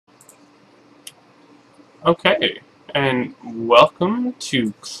Okay, and welcome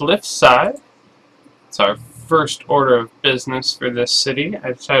to Cliffside. It's our first order of business for this city.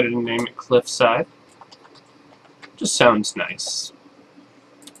 I decided to name it Cliffside. Just sounds nice.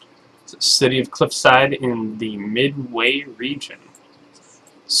 It's a city of Cliffside in the Midway region.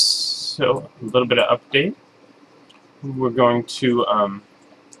 So, a little bit of update. We're going to,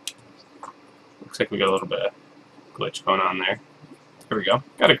 looks like we got a little bit of glitch going on there. Here we go.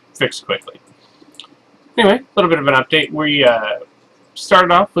 Gotta fix quickly. Anyway, a little bit of an update. We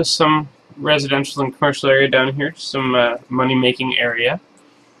started off with some residential and commercial area down here, some money-making area.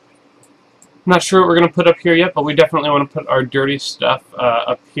 Not sure what we're going to put up here yet, but we definitely want to put our dirty stuff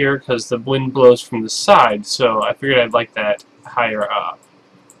up here because the wind blows from the side, so I figured I'd like that higher up.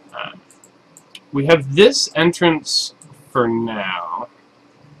 We have this entrance for now,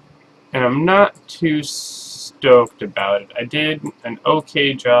 and I'm not too stoked about it. I did an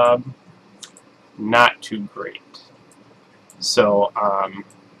okay job, not too great. So,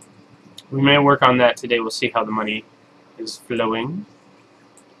 we may work on that today. We'll see how the money is flowing.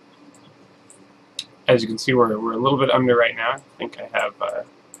 As you can see, we're a little bit under right now. I think I have a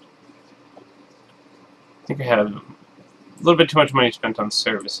little bit too much money spent on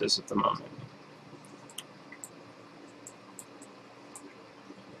services at the moment.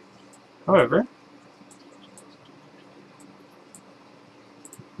 However,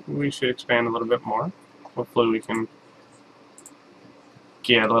 we should expand a little bit more. Hopefully we can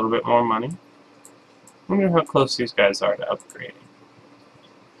get a little bit more money. I wonder how close these guys are to upgrading.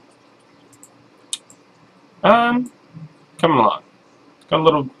 Coming along. Got a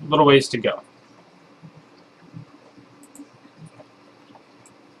little ways to go.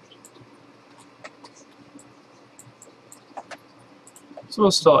 So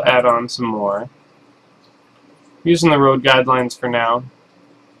we'll still add on some more. Using the road guidelines for now.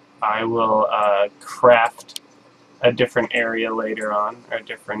 I will craft a different area later on, or a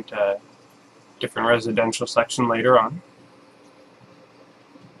different residential section later on.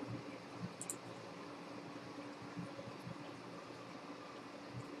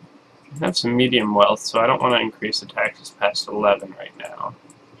 I have some medium wealth, so I don't want to increase the taxes past 11 right now.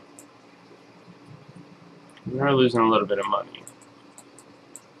 We are losing a little bit of money.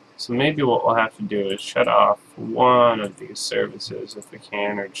 So maybe what we'll have to do is shut off one of these services if we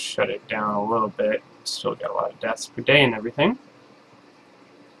can, or just shut it down a little bit. Still got a lot of deaths per day and everything.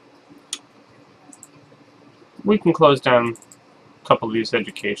 We can close down a couple of these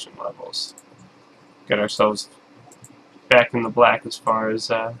education levels. Get ourselves back in the black as far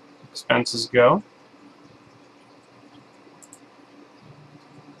as expenses go.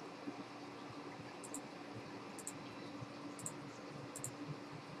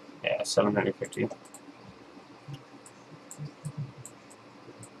 Yeah, 750.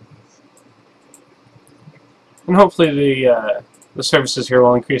 And hopefully the services here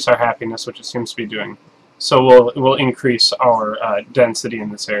will increase our happiness, which it seems to be doing. So we'll increase our density in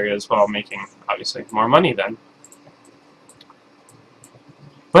this area as well, making obviously more money then.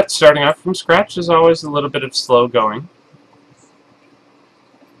 But starting off from scratch is always a little bit of slow going.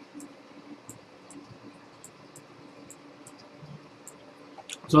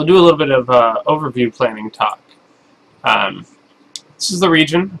 So we'll do a little bit of overview planning talk. This is the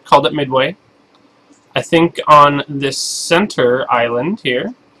region, called it Midway. I think on this center island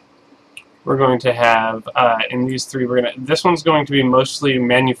here, we're going to have, in these three, this one's going to be mostly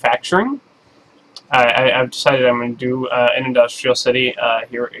manufacturing. I've decided I'm going to do an industrial city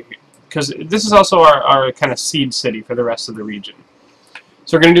here, because this is also our kind of seed city for the rest of the region.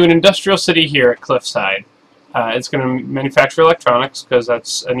 So we're going to do an industrial city here at Cliffside. It's going to manufacture electronics, because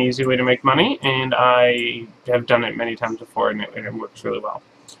that's an easy way to make money, and I have done it many times before, and it works really well.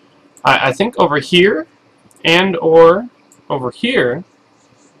 I think over here, or over here,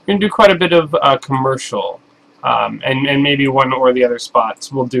 we're going to do quite a bit of commercial, and maybe one or the other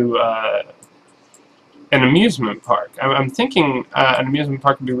spots we'll do an amusement park. I'm thinking an amusement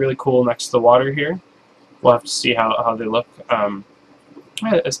park would be really cool next to the water here. We'll have to see how they look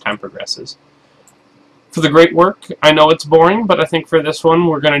as time progresses. For the great work, I know it's boring, but I think for this one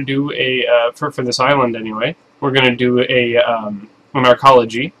we're going to do a, for this island anyway, we're going to do a an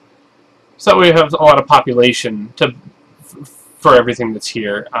arcology. So that way we have a lot of population for everything that's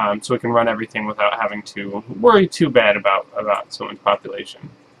here, so we can run everything without having to worry too bad about so much population.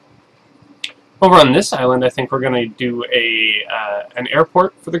 Over on this island, I think we're going to do an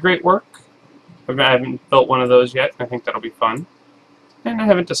airport for the great work. I haven't built one of those yet. I think that'll be fun. And I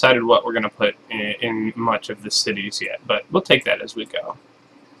haven't decided what we're going to put in much of the cities yet, but we'll take that as we go.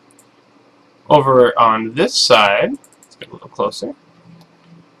 Over on this side, let's get a little closer.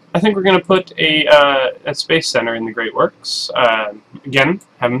 I think we're going to put a space center in the Great Works. Again,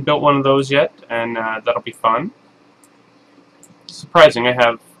 haven't built one of those yet, and that'll be fun. Surprising, I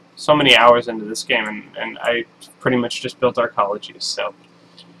have so many hours into this game, and I pretty much just built arcologies, so...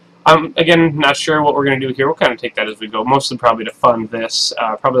 I'm, again, not sure what we're going to do here. We'll kind of take that as we go. Mostly probably to fund this.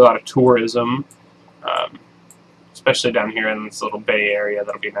 Probably a lot of tourism, especially down here in this little bay area.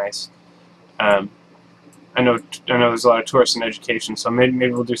 That'll be nice. I know there's a lot of tourists and education, so maybe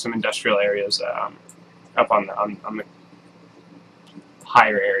we'll do some industrial areas up on the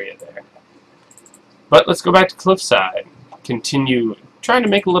higher area there. But let's go back to Cliffside. Continue trying to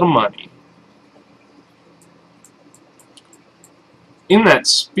make a little money. In that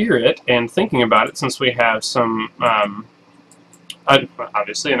spirit, and thinking about it, since we have some,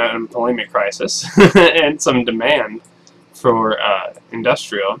 obviously an unemployment crisis, and some demand for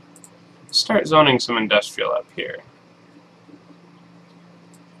industrial, start zoning some industrial up here.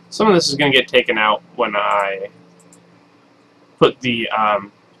 Some of this is going to get taken out when I put the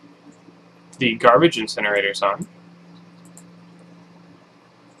garbage incinerators on.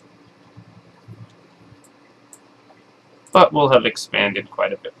 But we'll have expanded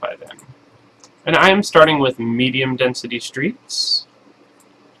quite a bit by then. And I am starting with medium density streets.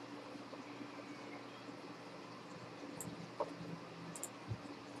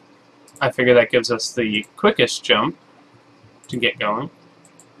 I figure that gives us the quickest jump to get going.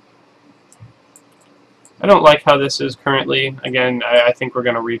 I don't like how this is currently. Again, I think we're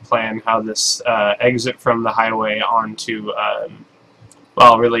going to replan how this exit from the highway onto,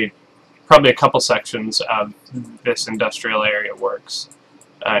 well, really, probably a couple sections of this industrial area works.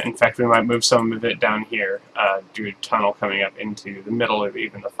 In fact, we might move some of it down here due to tunnel coming up into the middle or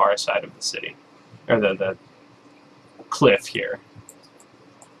even the far side of the city, or the cliff here.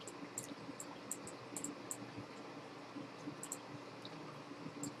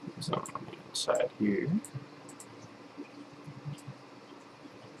 So on the inside here.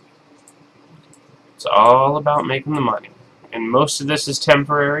 It's all about making the money. And most of this is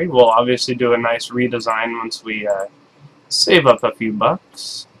temporary. We'll obviously do a nice redesign once we save up a few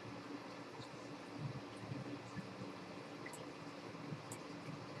bucks.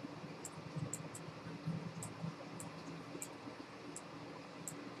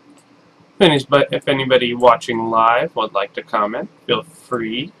 If anybody watching live would like to comment, feel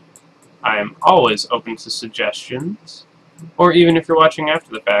free. I am always open to suggestions. Or even if you're watching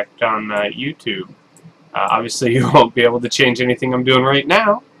after the fact on YouTube. Obviously, you won't be able to change anything I'm doing right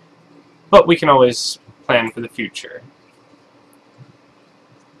now, but we can always plan for the future.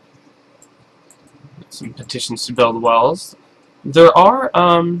 Some petitions to build wells. There are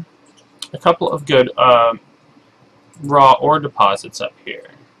a couple of good raw ore deposits up here.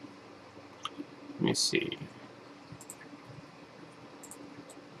 Let me see.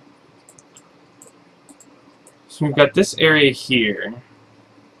 So we've got this area here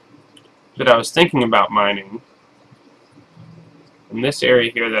that I was thinking about mining, and this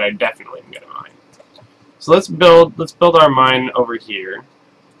area here that I definitely am going to mine. So let's build our mine over here.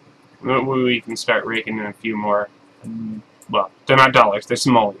 We can start raking in a few more. Well, they're not dollars; they're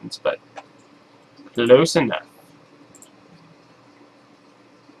simoleons, but close enough.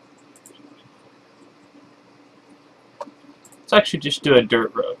 Let's actually just do a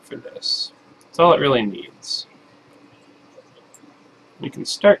dirt road for this. That's all it really needs. We can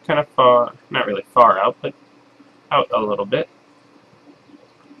start kind of far, not really far out, but out a little bit.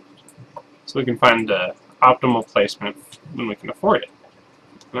 So we can find the optimal placement when we can afford it.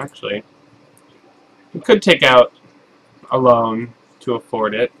 And actually, we could take out a loan to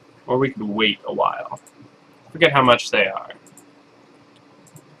afford it, or we could wait a while. Forget how much they are.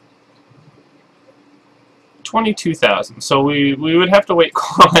 22,000. So we would have to wait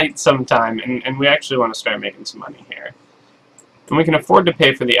quite some time, and we actually want to start making some money here. And we can afford to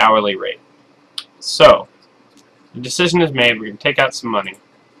pay for the hourly rate. So, the decision is made, we're going to take out some money.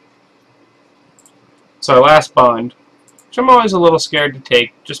 It's our last bond, which I'm always a little scared to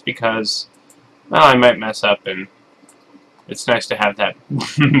take, just because, well, I might mess up, and it's nice to have that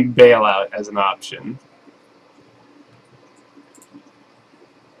bailout as an option.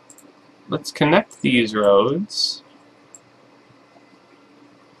 Let's connect these roads.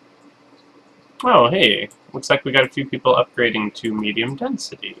 Oh, hey. Looks like we got a few people upgrading to medium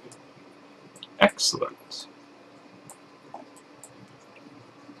density. Excellent.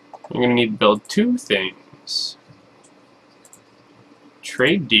 We're going to need to build two things.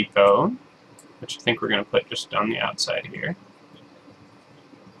 Trade depot, which I think we're going to put just on the outside here.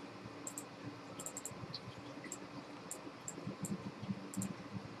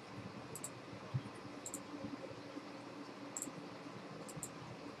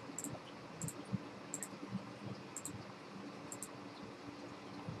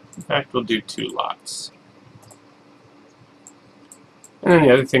 In fact, we'll do 2 lots. And then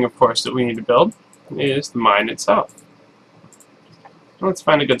the other thing, of course, that we need to build is the mine itself. Let's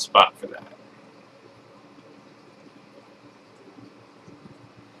find a good spot for that.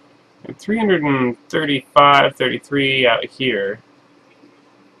 And 335, 33 out here.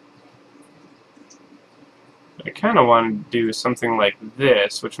 I kind of want to do something like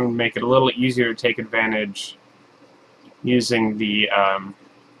this, which would make it a little easier to take advantage using the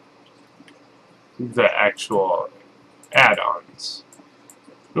actual add-ons.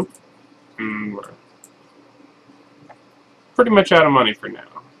 Nope. We're pretty much out of money for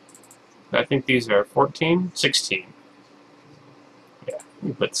now. I think these are 14, 16. Yeah,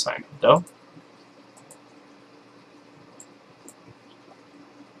 we put sign up though.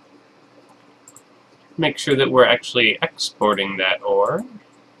 Make sure that we're actually exporting that ore.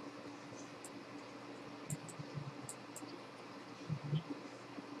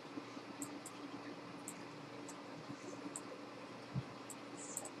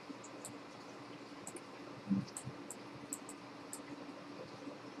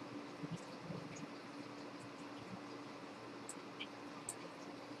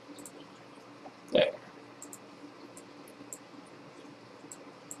 There.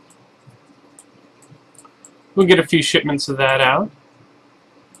 We'll get a few shipments of that out,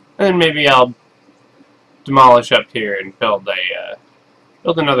 and then maybe I'll demolish up here and build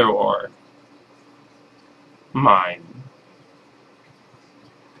another ore mine.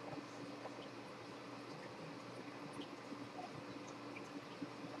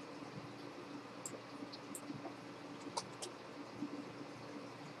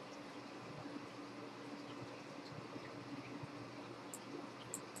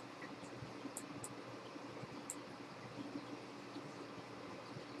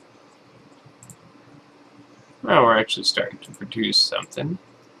 Now we're actually starting to produce something.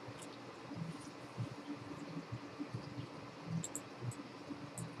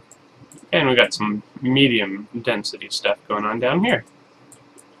 And we got some medium density stuff going on down here,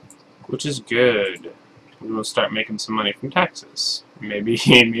 which is good. We will start making some money from taxes. Maybe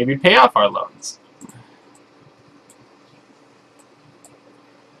pay off our loans.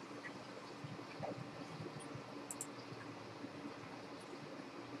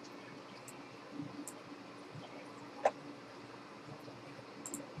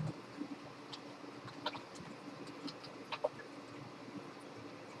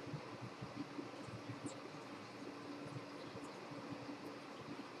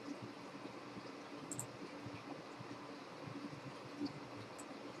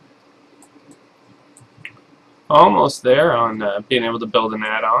 Almost there on being able to build an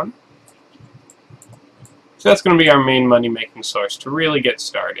add-on. So that's going to be our main money-making source to really get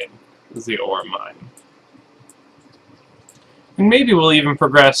started, is the ore mine. And maybe we'll even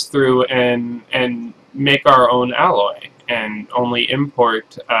progress through and make our own alloy and only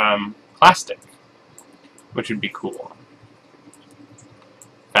import plastic, which would be cool.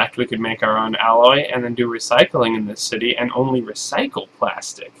 In fact, we could make our own alloy and then do recycling in this city and only recycle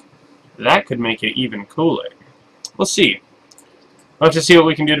plastic. That could make it even cooler. We'll see. We'll have to see what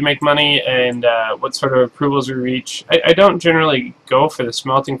we can do to make money and what sort of approvals we reach. I don't generally go for the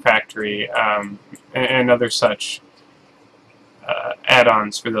smelting factory and other such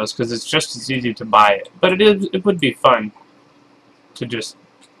add-ons for those because it's just as easy to buy it. But it would be fun to just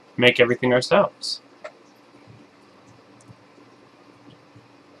make everything ourselves.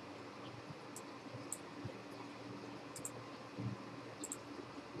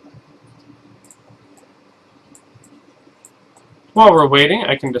 While we're waiting,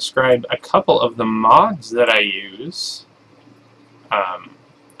 I can describe a couple of the mods that I use.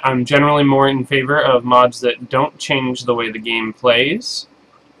 I'm generally more in favor of mods that don't change the way the game plays.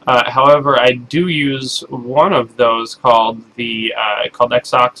 However, I do use one of those called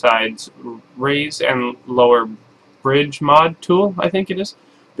X-Oxide's Raise and Lower Bridge mod tool, I think it is.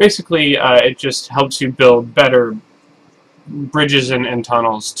 Basically, it just helps you build better bridges and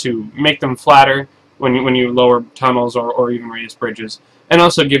tunnels to make them flatter when you lower tunnels or even raise bridges, and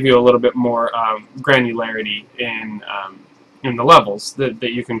also give you a little bit more granularity in the levels that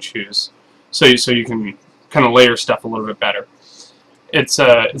you can choose, so you can kind of layer stuff a little bit better. It's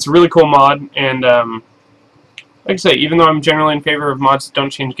a really cool mod, and like I say, even though I'm generally in favor of mods that don't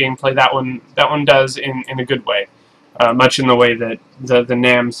change gameplay, that one does in a good way, much in the way that the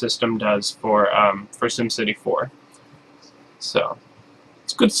NAM system does for SimCity 4. So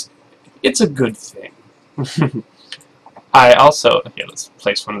it's good. It's a good thing. I also, okay, let's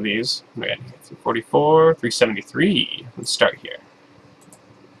place one of these. We got 344, 373. Let's start here.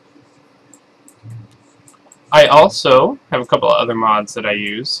 I also have a couple of other mods that I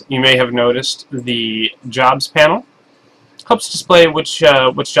use. You may have noticed the jobs panel. Helps display which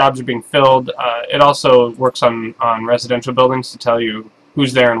jobs are being filled. It also works on residential buildings to tell you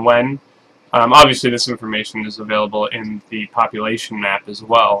who's there and when. Obviously, this information is available in the population map as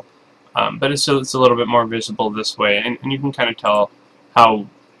well, but it's a little bit more visible this way, and you can kind of tell how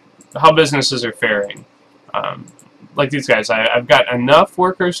businesses are faring. Like these guys, I've got enough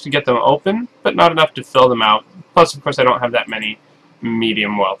workers to get them open, but not enough to fill them out. Plus, of course, I don't have that many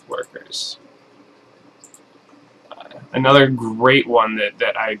medium wealth workers. Another great one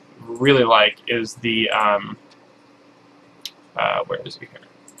that I really like is the, where is it here?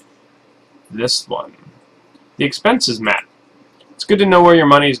 This one. The expenses map. It's good to know where your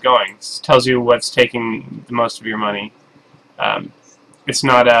money is going. It tells you what's taking the most of your money. It's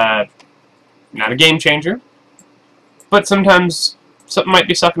not a game changer, but sometimes something might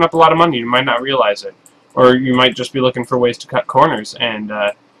be sucking up a lot of money. You might not realize it. Or you might just be looking for ways to cut corners, and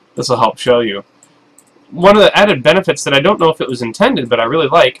this will help show you. One of the added benefits that I don't know if it was intended, but I really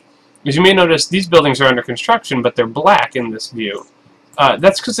like, is you may notice these buildings are under construction, but they're black in this view.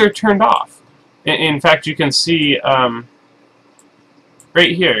 That's because they're turned off. In fact, you can see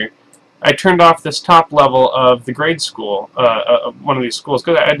right here, I turned off this top level of the grade school, one of these schools,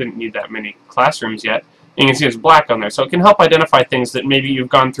 because I didn't need that many classrooms yet. And you can see it's black on there, so it can help identify things that maybe you've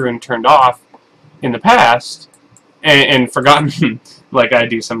gone through and turned off in the past, and forgotten, like I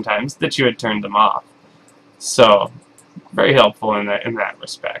do sometimes, that you had turned them off. So, very helpful in that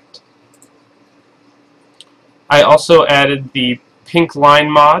respect. I also added the pink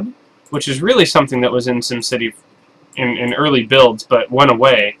line mod, which is really something that was in SimCity in early builds, but went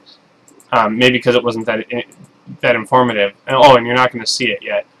away. Maybe because it wasn't that informative. And you're not going to see it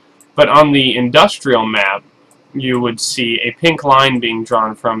yet. But on the industrial map, you would see a pink line being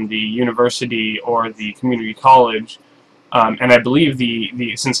drawn from the university or the community college, and I believe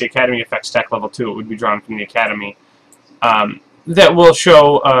since the academy affects tech level 2, it would be drawn from the academy. That will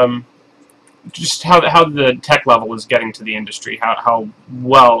show just how the tech level is getting to the industry, how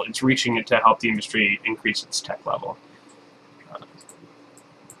well it's reaching it to help the industry increase its tech level.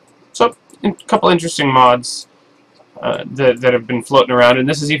 So, a couple interesting mods that have been floating around, and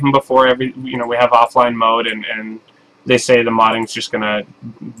this is even before we have offline mode, and they say the modding's just gonna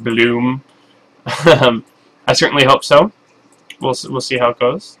bloom. I certainly hope so. We'll see how it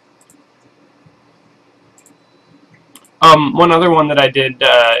goes. One other one that I did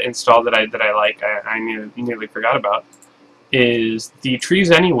install that I like, I nearly forgot about, is the Trees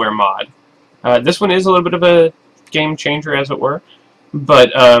Anywhere mod. This one is a little bit of a game changer, as it were,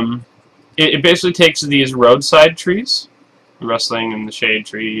 but it basically takes these roadside trees, rustling and the shade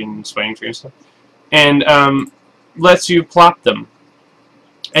tree and swaying tree and stuff, and lets you plop them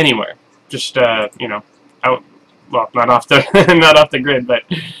anywhere. Just out, well, not off the not off the grid, but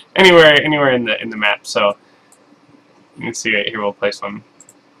anywhere in the map. So you can see right here, we'll place one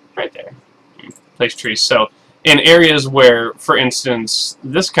right there. Place trees. So in areas where, for instance,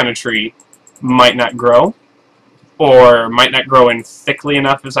 this kind of tree might not grow, or might not grow in thickly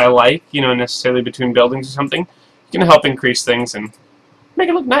enough as I like, necessarily between buildings or something, you can help increase things and make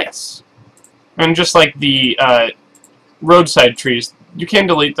it look nice. And just like the roadside trees, you can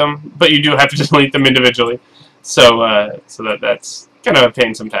delete them, but you do have to delete them individually. So that's kind of a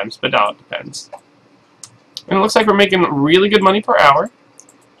pain sometimes, but now it depends. And it looks like we're making really good money per hour.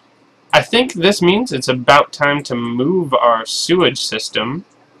 I think this means it's about time to move our sewage system,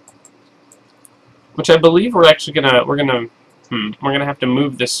 which I believe we're gonna have to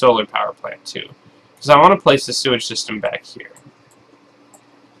move this solar power plant too, because I want to place the sewage system back here,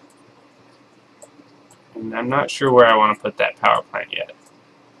 and I'm not sure where I want to put that power plant yet,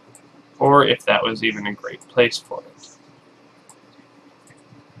 or if that was even a great place for it.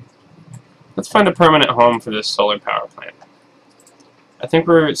 Let's find a permanent home for this solar power plant. I think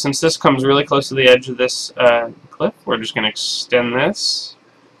since this comes really close to the edge of this cliff, we're just going to extend this.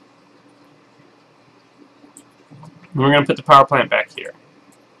 And we're going to put the power plant back here.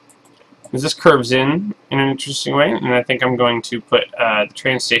 Because this curves in an interesting way, and I think I'm going to put the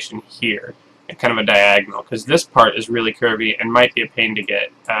train station here at kind of a diagonal, because this part is really curvy and might be a pain to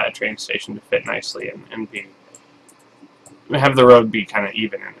get a train station to fit nicely and have the road be kind of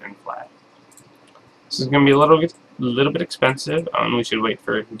even and flat. This is going to be a little bit expensive, and we should wait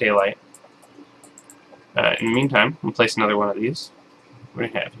for daylight. In the meantime, we'll place another one of these. What do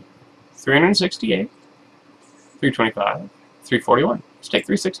we have? 368, 325, 341. Let's take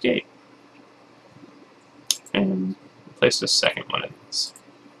 368. And place the second one of these.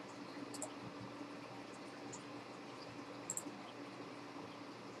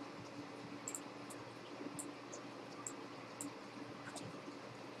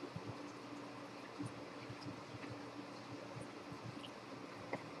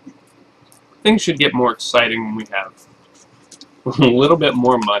 Things should get more exciting when we have a little bit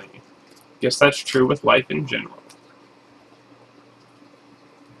more money. Guess that's true with life in general.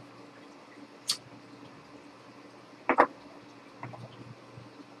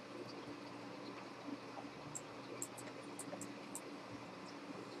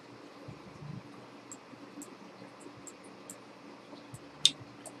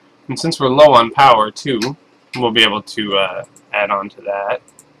 And since we're low on power, too, we'll be able to add on to that.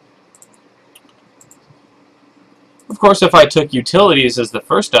 Of course, if I took utilities as the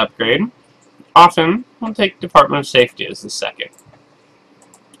first upgrade, often I'll take Department of Safety as the second.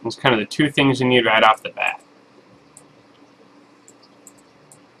 Those kind of the two things you need right off the bat.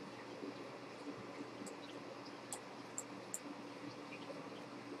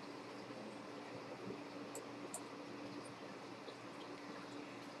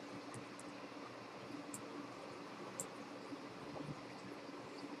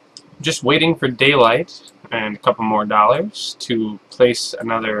 Just waiting for daylight and a couple more dollars to place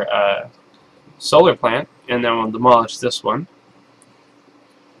another solar plant, and then we'll demolish this one.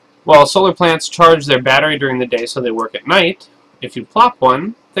 While solar plants charge their battery during the day so they work at night, if you plop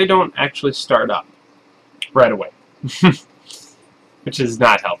one, they don't actually start up right away, which is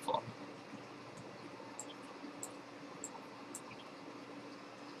not helpful.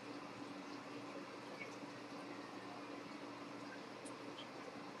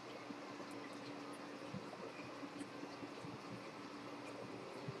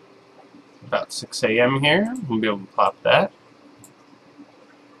 About 6 a.m. here, we'll be able to plop that.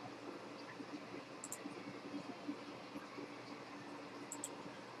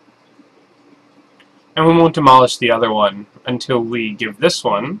 And we won't demolish the other one until we give this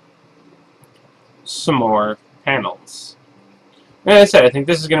one some more panels. And as I said, I think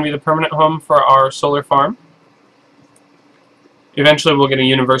this is going to be the permanent home for our solar farm. Eventually we'll get a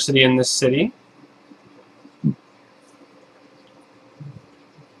university in this city.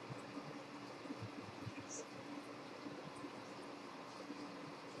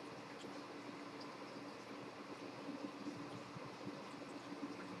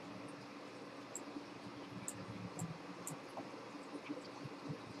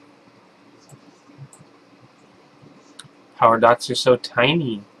 Power dots are so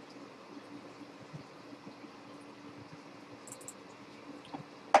tiny.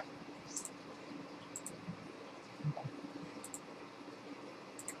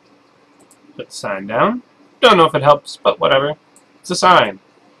 Put the sign down. Don't know if it helps, but whatever. It's a sign.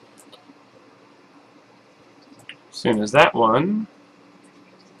 As soon as that one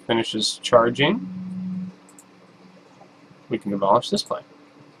finishes charging, we can demolish this plant.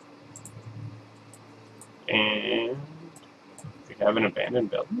 And we have an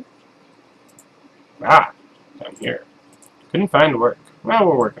abandoned building. Ah, down here. Couldn't find work. Well,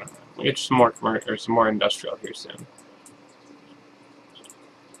 we're working on that. We'll get some more commercial or some more industrial here soon.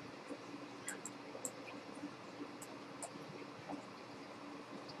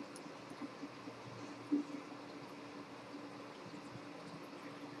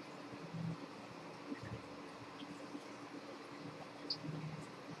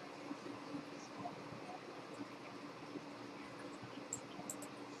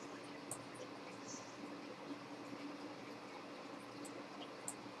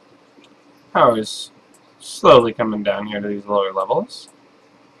 Power is slowly coming down here to these lower levels.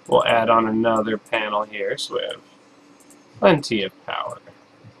 We'll add on another panel here, so we have plenty of power.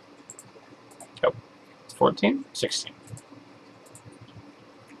 Oh, 14? 16.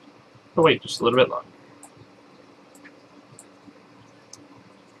 Oh wait, just a little bit longer.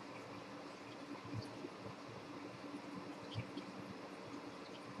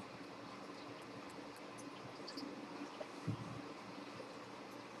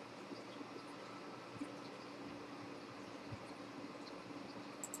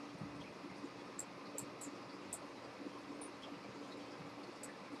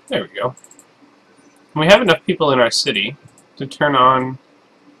 There we go. We have enough people in our city to turn on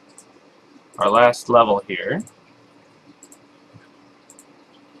our last level here.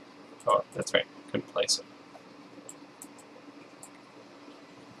 Oh, that's right. Couldn't place it.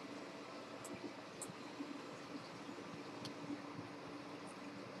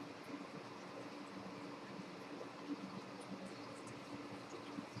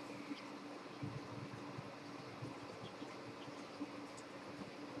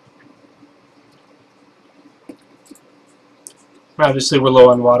 Obviously, we're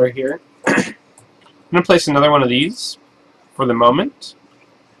low on water here. I'm going to place another one of these for the moment,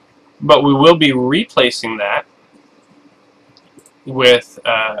 but we will be replacing that with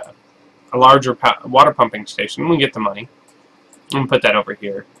a larger water pumping station when we get the money. I'm going to put that over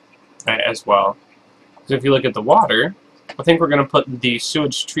here. as well. So if you look at the water, I think we're going to put the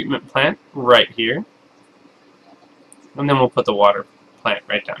sewage treatment plant right here. And then we'll put the water plant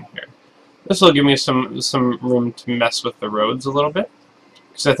right down here. This will give me some room to mess with the roads a little bit.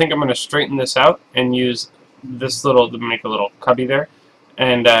 Because I think I'm going to straighten this out and use this little, to make a little cubby there.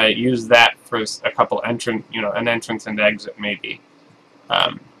 And use that for a couple entrance, an entrance and exit maybe.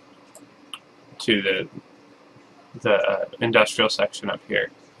 To the industrial section up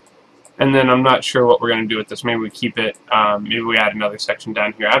here. And then I'm not sure what we're going to do with this. Maybe we keep it, maybe we add another section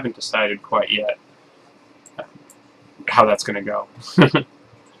down here. I haven't decided quite yet how that's going to go.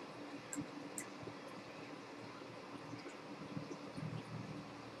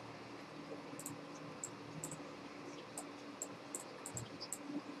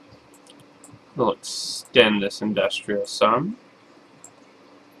 We'll extend this industrial some.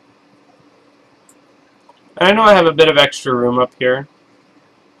 And I know I have a bit of extra room up here.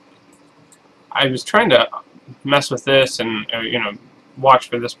 I was trying to mess with this and, watch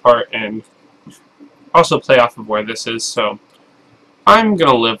for this part and also play off of where this is, so I'm going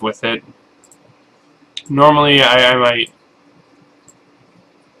to live with it. Normally, I might,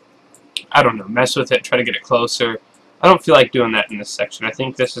 I don't know, mess with it, try to get it closer. I don't feel like doing that in this section. I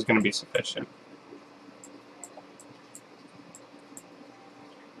think this is going to be sufficient.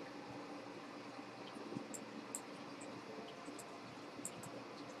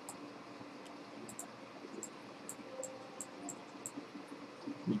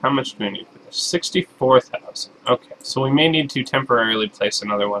 How much do we need for this? 64,000. Okay, so we may need to temporarily place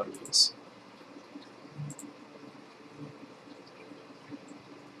another one of these.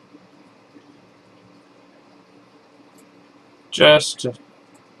 Just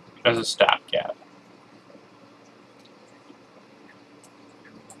as a stopgap.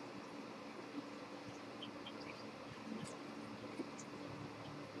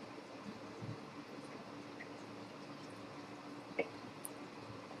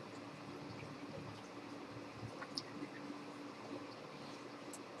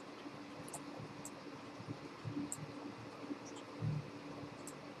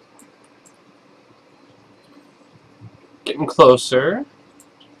 Getting closer.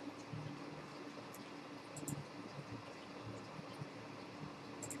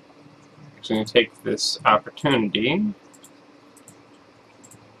 So I'm going to take this opportunity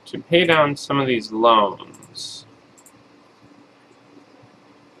to pay down some of these loans.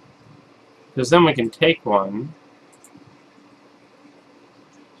 Because then we can take one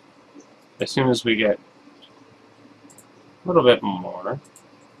as soon as we get a little bit more.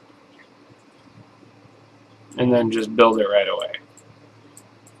 And then just build it right away.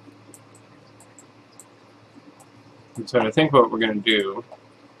 And so I think what we're going to do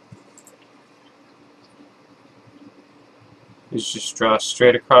is just draw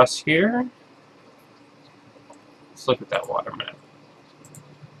straight across here. Let's look at that water map.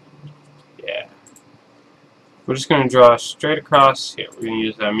 Yeah. We're just going to draw straight across here. We're going to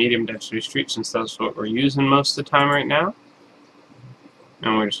use a medium density street since that's what we're using most of the time right now.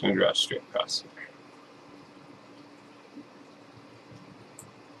 And we're just going to draw straight across here.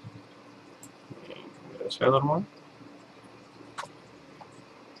 Go this way a little more.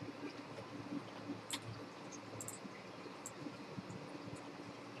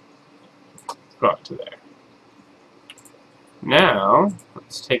 Go up to there. Now,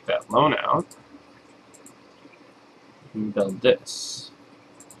 let's take that loan out and build this.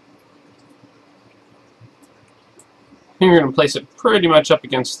 I think we're going to place it pretty much up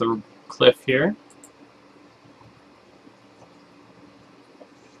against the cliff here.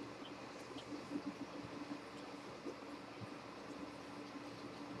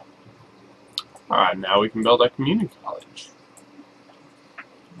 Alright, now we can build our community college.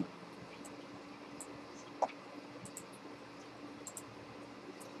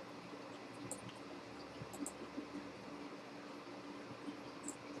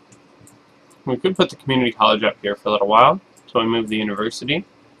 We could put the community college up here for a little while until we move the university.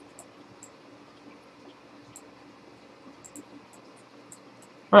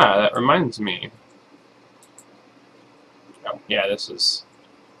 Ah, that reminds me. Oh, yeah, this is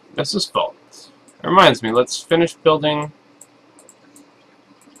full. It reminds me, let's finish building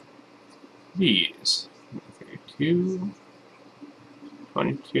these. 32,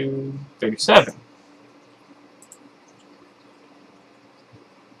 22, 37.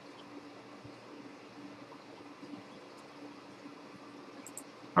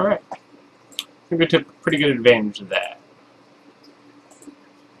 Alright. I think we took pretty good advantage of that.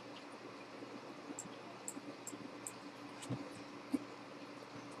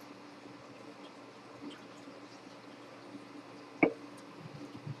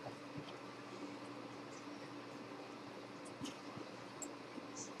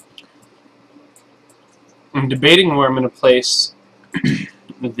 I'm debating where I'm going to place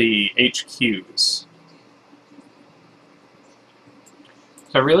the HQs.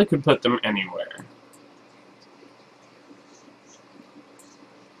 So I really could put them anywhere.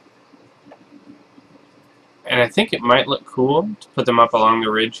 And I think it might look cool to put them up along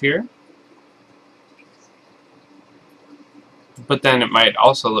the ridge here. But then it might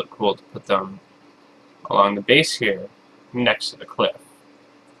also look cool to put them along the base here, next to the cliff.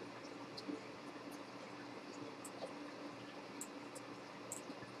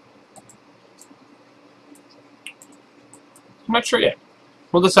 I'm not sure yet.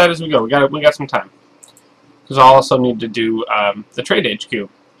 We'll decide as we go. We got some time. Because I'll also need to do the trade HQ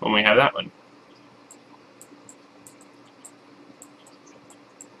when we have that one.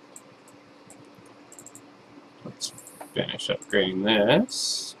 Let's finish upgrading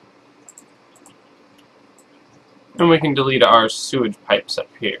this. And we can delete our sewage pipes up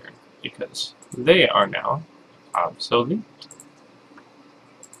here, because they are now obsolete.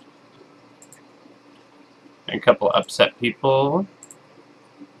 And a couple upset people.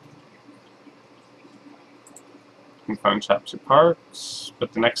 Can find shops or parks,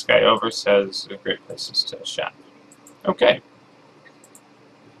 but the next guy over says they're great places to shop. Okay.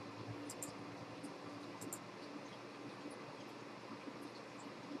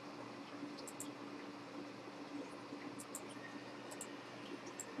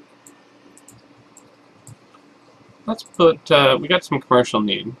 Let's put, we got some commercial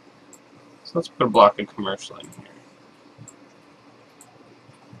need. So let's put a block of commercial in here.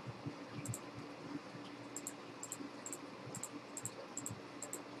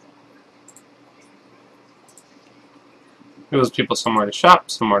 Give those people somewhere to shop,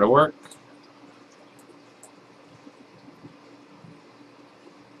 somewhere to work.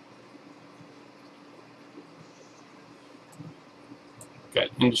 Got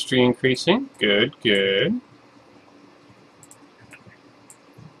industry increasing. Good, good.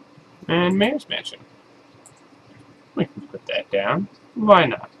 And Mayor's Mansion. We can put that down. Why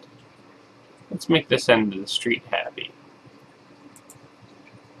not? Let's make this end of the street happy.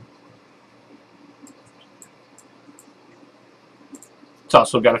 It's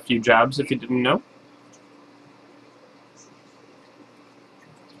also got a few jobs if you didn't know.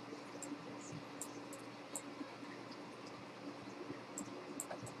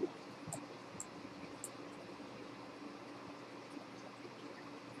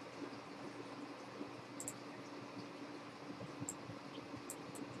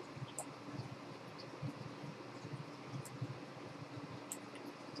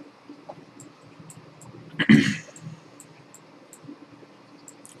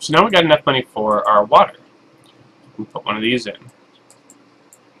 So now we got enough money for our water. We can put one of these in.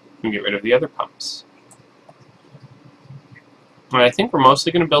 And get rid of the other pumps. And I think we're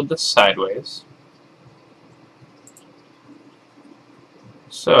mostly going to build this sideways.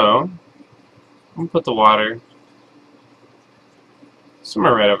 So, we'll put the water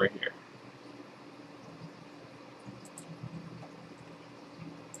somewhere right over here.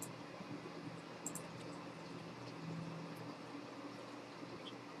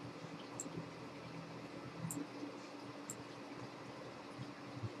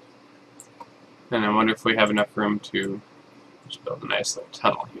 And I wonder if we have enough room to just build a nice little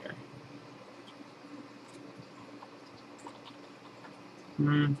tunnel here.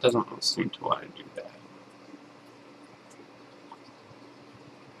 Doesn't seem to want to do that.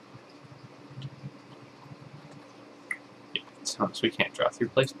 Yeah, so we can't draw through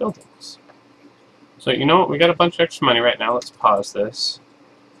place buildings. So you know what? We got a bunch of extra money right now. Let's pause this.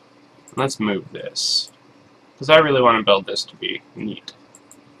 And let's move this. Because I really want to build this to be neat.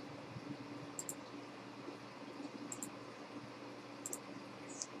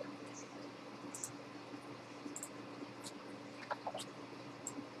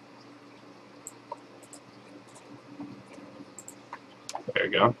 There we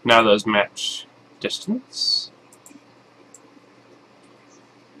go. Now those match distance.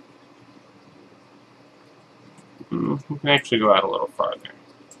 We can actually go out a little farther.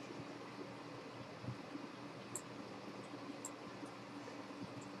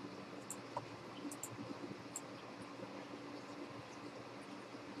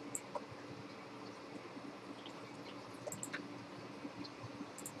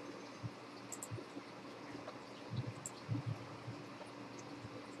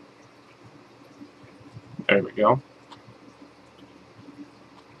 There we go.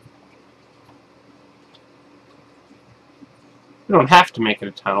 We don't have to make it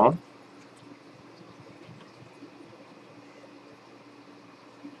a tunnel.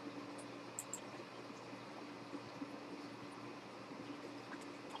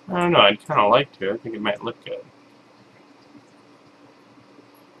 I don't know, I'd kind of like to. I think it might look good.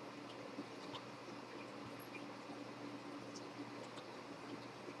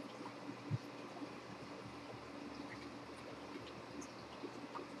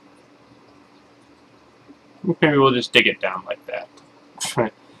 Maybe we'll just dig it down like that.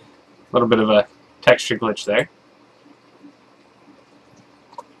 A little bit of a texture glitch there.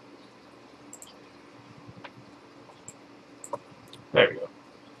 There we go.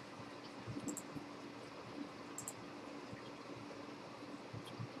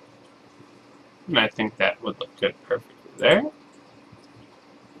 And I think that would look good perfectly there.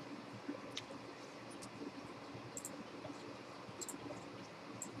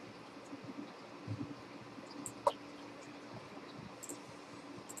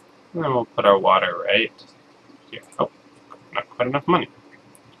 And then we'll put our water right here. Oh, not quite enough money.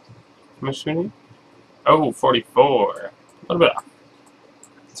 How much do we need? Oh, 44. A little bit off.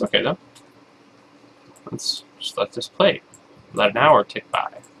 It's okay though. Let's just let this play. Let an hour tick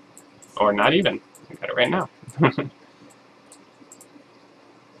by. Or not even. I got it right now.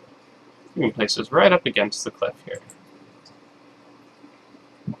 We can place this right up against the cliff here.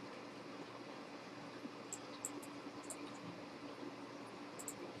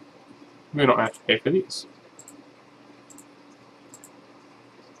 We don't have to pay for these.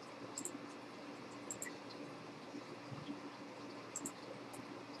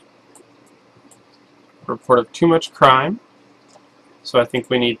 Report of too much crime. So I think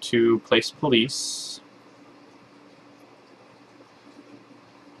we need to place police.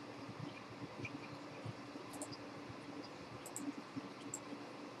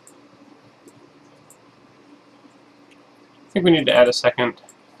 I think we need to add a second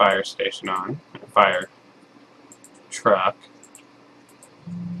fire station on, a fire truck.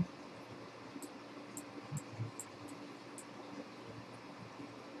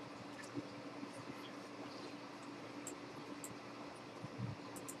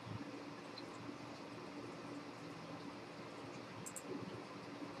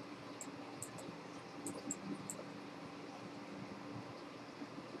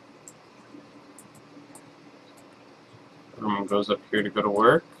 Everyone goes up here to go to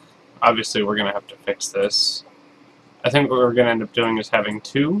work. Obviously, we're going to have to fix this. I think what we're going to end up doing is having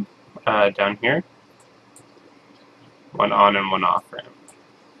two down here. One on and one off ramp.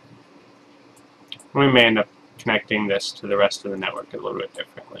 We may end up connecting this to the rest of the network a little bit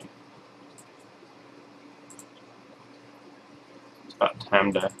differently. It's about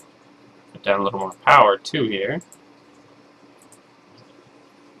time to put down a little more power too here.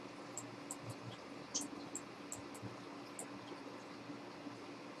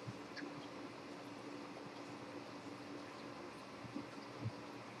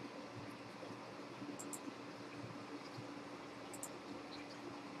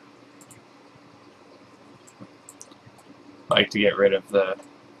 I like to get rid of the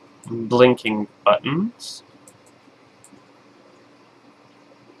blinking buttons.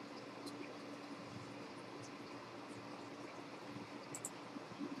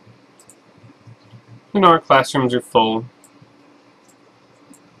 You know, our classrooms are full.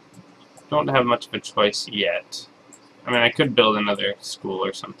 Don't have much of a choice yet. I mean, I could build another school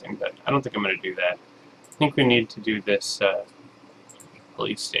or something, but I don't think I'm going to do that. I think we need to do this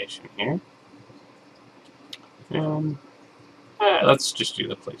police station here. Let's just do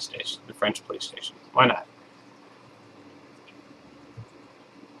the police station, the French police station. Why not?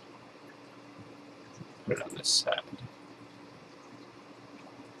 Put it on this side.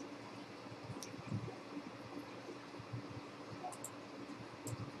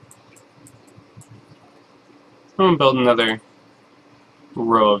 I'm going to build another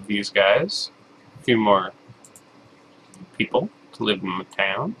row of these guys. A few more people to live in the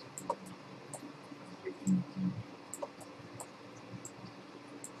town.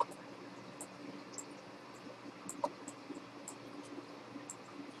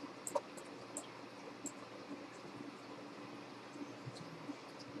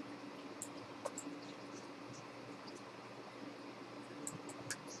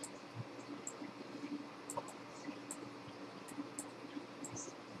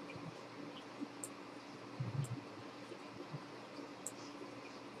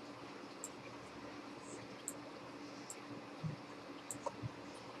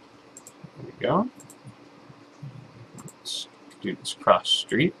 Go. Let's do this cross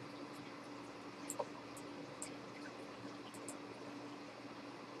street.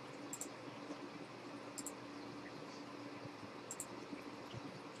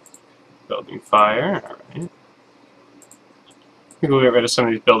 Building fire, alright. I think we'll get rid of some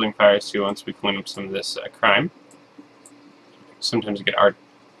of these building fires too once we clean up some of this crime. Sometimes you get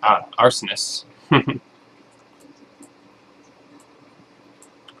arsonists.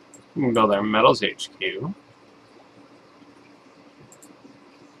 We can build our metals HQ.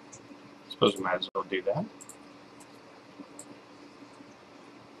 Suppose we might as well do that.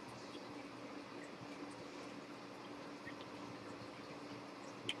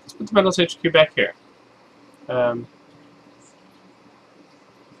 Let's put the metals HQ back here. Probably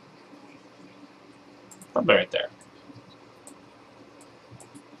right there.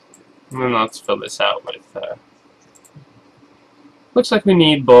 And then let's fill this out with, looks like we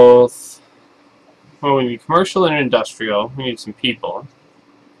need both, well, we need commercial and industrial. We need some people.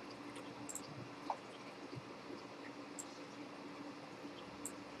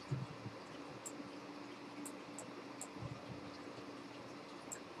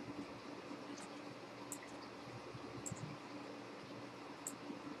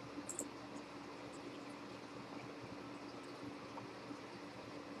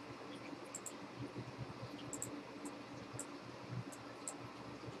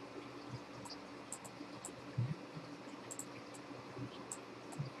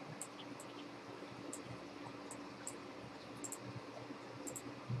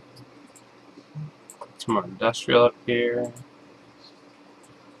 Some more industrial up here.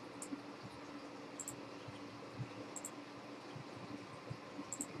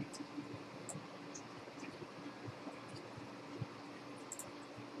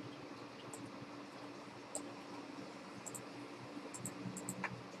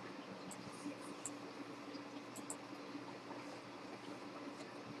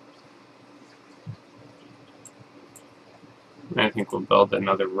 And I think we'll build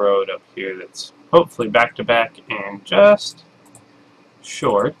another road up here that's hopefully back-to-back and just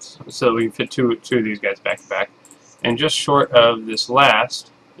short, so that we can fit two of these guys back-to-back. And just short of this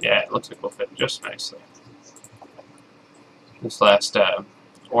last, yeah, it looks like we'll fit just nicely. This last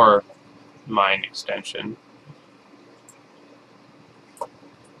ore mine extension.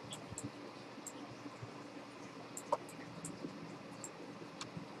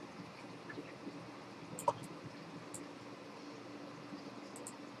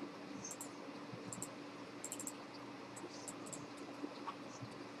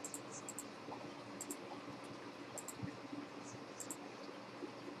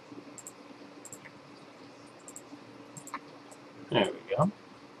 There we go.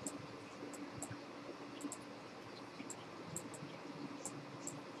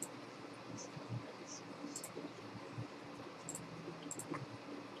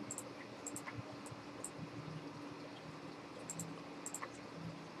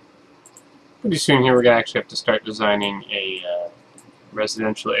 Pretty soon here we're going to actually have to start designing a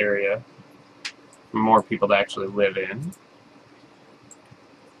residential area for more people to actually live in.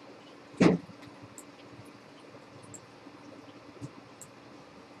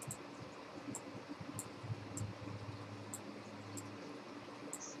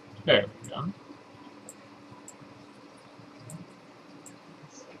 There we go.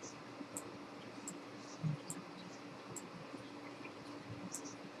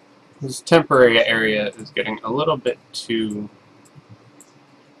 This temporary area is getting a little bit too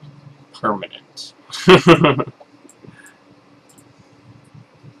permanent. Couple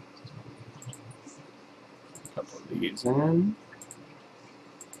of these in.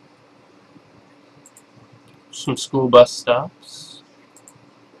 Some school bus stops.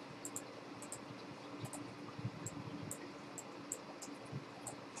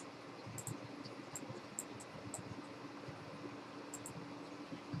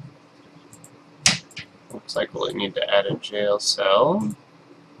 Looks like we'll need to add a jail cell.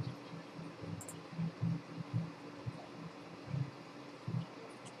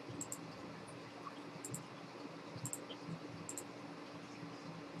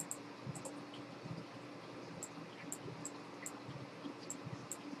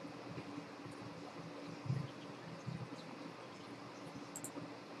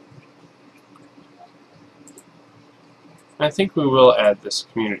 I think we will add this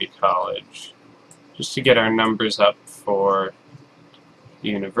community college just to get our numbers up for the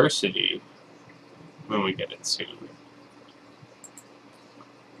university when we get it soon.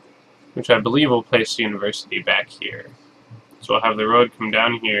 Which I believe will place the university back here. So we'll have the road come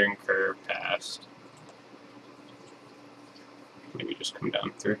down here and curve past. Maybe just come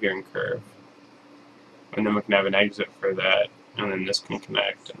down through here and curve. And then we can have an exit for that, and then this can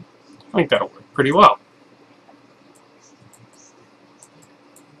connect. And I think that'll work pretty well.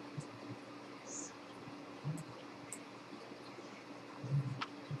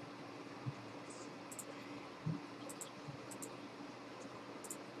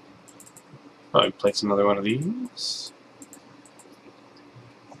 Probably place another one of these.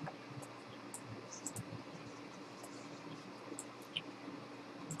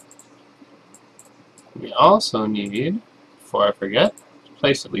 also need, before I forget, to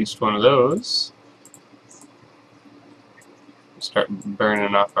place at least one of those. Start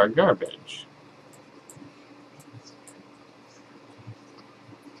burning off our garbage.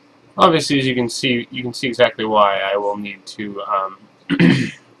 Obviously, as you can see exactly why I will need to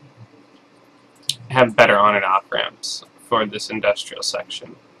have better on and off ramps for this industrial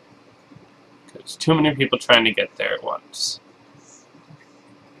section. Because too many people trying to get there at once.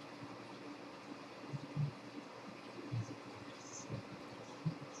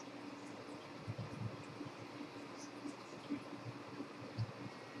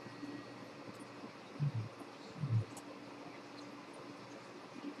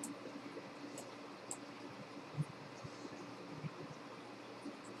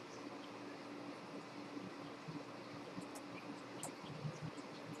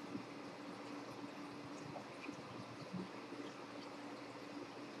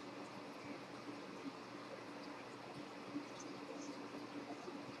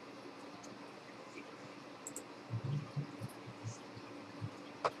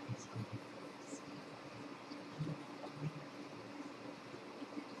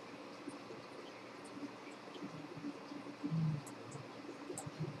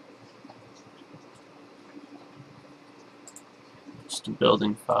 Just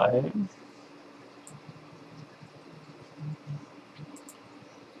building 5.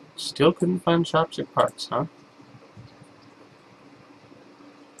 Still couldn't find shops or parks, huh?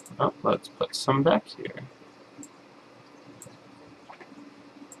 Oh, let's put some back here.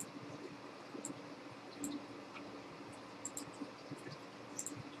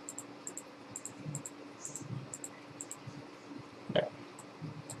 There.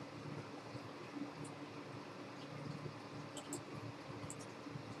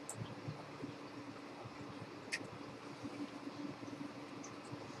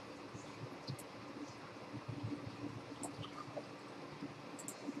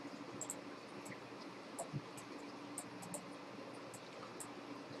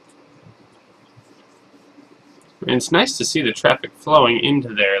 I mean, it's nice to see the traffic flowing into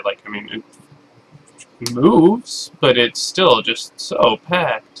there. Like, I mean, it moves, but it's still just so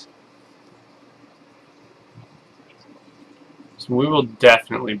packed. So we will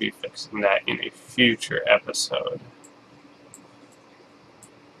definitely be fixing that in a future episode.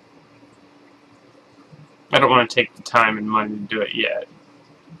 I don't want to take the time and money to do it yet.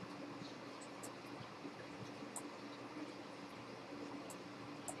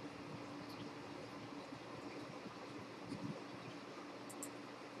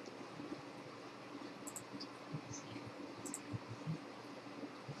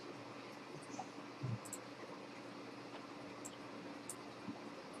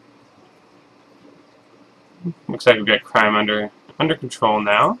 Looks like we've got crime under control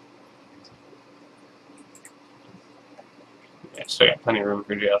now. Yeah, still got plenty of room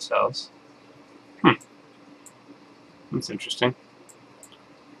for jail cells. That's interesting.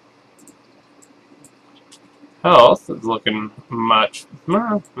 Health is looking much...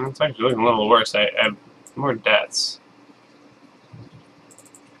 Well, it's actually looking a little worse. I have more deaths.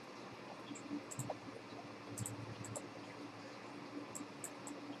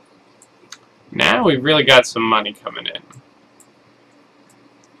 Now we've really got some money coming in.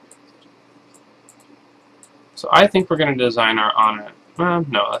 So I think we're going to design our on... Well,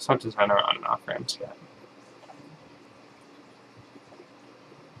 no, let's not design our on and off ramps yet.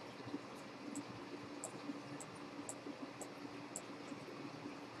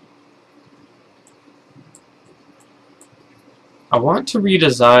 I want to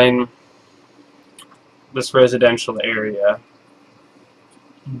redesign this residential area,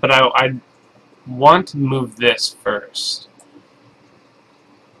 but I want to move this first.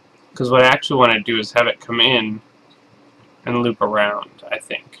 Because what I actually want to do is have it come in and loop around, I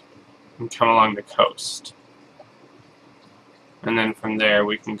think, and come along the coast. And then from there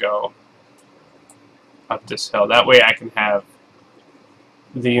we can go up this hill. That way I can have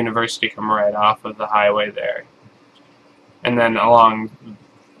the university come right off of the highway there. And then along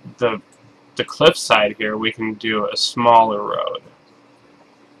the cliffside here, we can do a smaller road.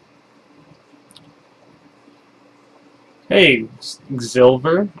 Hey,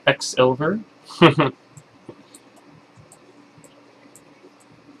 Xilver, X-Ilver.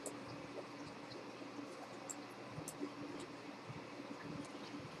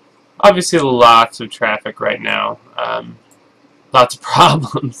 Obviously, lots of traffic right now. Lots of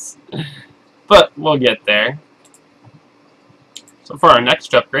problems. But we'll get there. So for our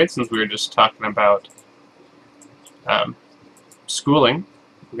next upgrade, since we were just talking about schooling,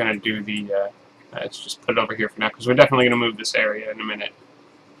 we're going to do the... let's just put it over here for now, because we're definitely going to move this area in a minute.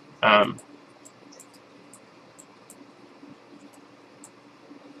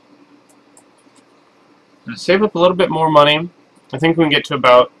 save up a little bit more money. I think when we get to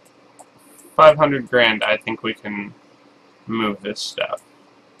about 500 grand, I think we can move this stuff.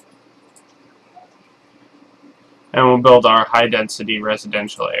 And we'll build our high-density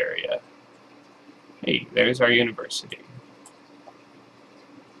residential area. Hey, there's our university.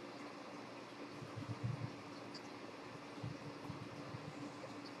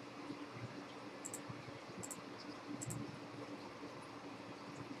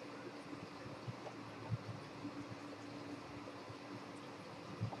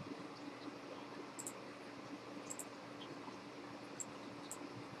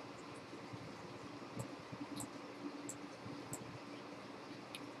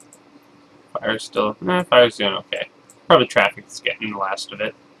 Fire's still... fire's doing okay. Probably traffic's getting the last of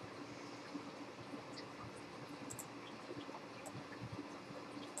it.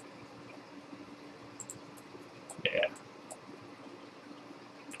 Yeah.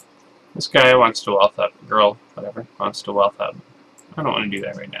 This guy wants to wealth up. Girl, whatever, wants to wealth up. I don't want to do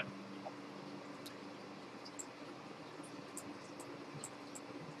that right now.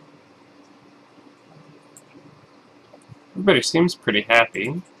 Everybody seems pretty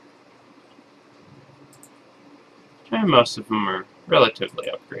happy. And most of them are relatively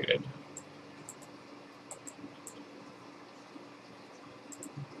upgraded.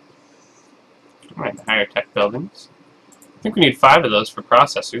 Alright, higher tech buildings. I think we need 5 of those for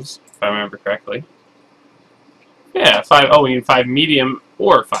processors, if I remember correctly. Yeah, 5. Oh, we need 5 medium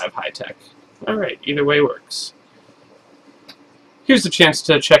or 5 high tech. Alright, either way works. Here's the chance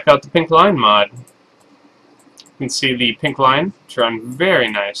to check out the pink line mod. You can see the pink line run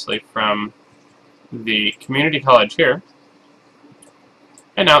very nicely from the community college here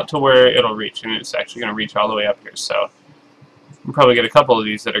and out to where it'll reach, and it's actually going to reach all the way up here, so we'll probably get a couple of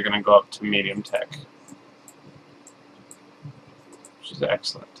these that are going to go up to medium tech, which is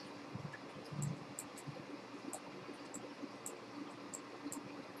excellent.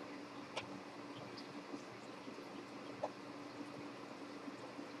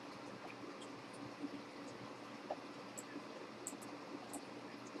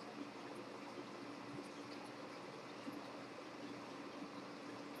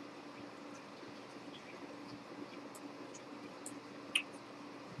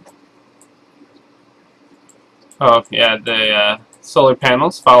 Oh, yeah, the solar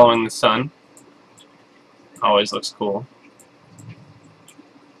panels following the sun. Always looks cool.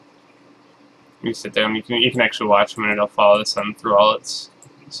 You sit there and you can actually watch them and it'll follow the sun through all its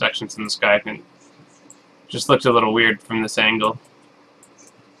sections in the sky. And it just looked a little weird from this angle.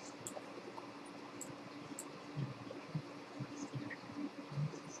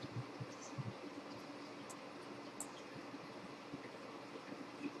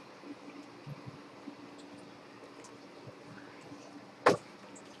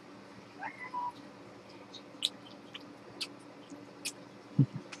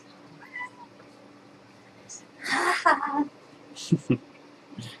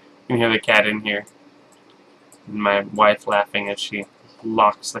 You can hear the cat in here. And my wife laughing as she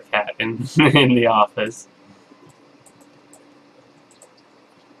locks the cat in in the office.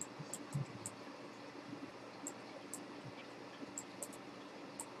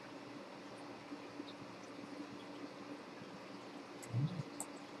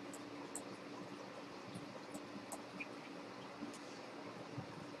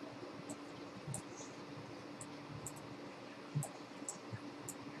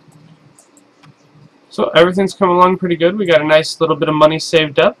 So everything's coming along pretty good. We got a nice little bit of money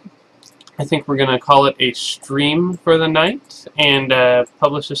saved up. I think we're going to call it a stream for the night and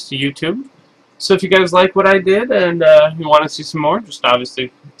publish this to YouTube. So if you guys like what I did and you want to see some more, just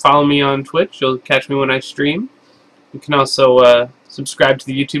obviously follow me on Twitch. You'll catch me when I stream. You can also subscribe to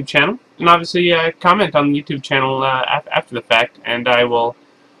the YouTube channel. And obviously comment on the YouTube channel after the fact. And I will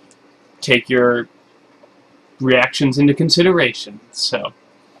take your reactions into consideration. So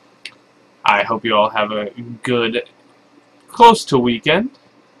I hope you all have a good, close to weekend,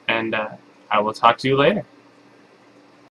 and I will talk to you later.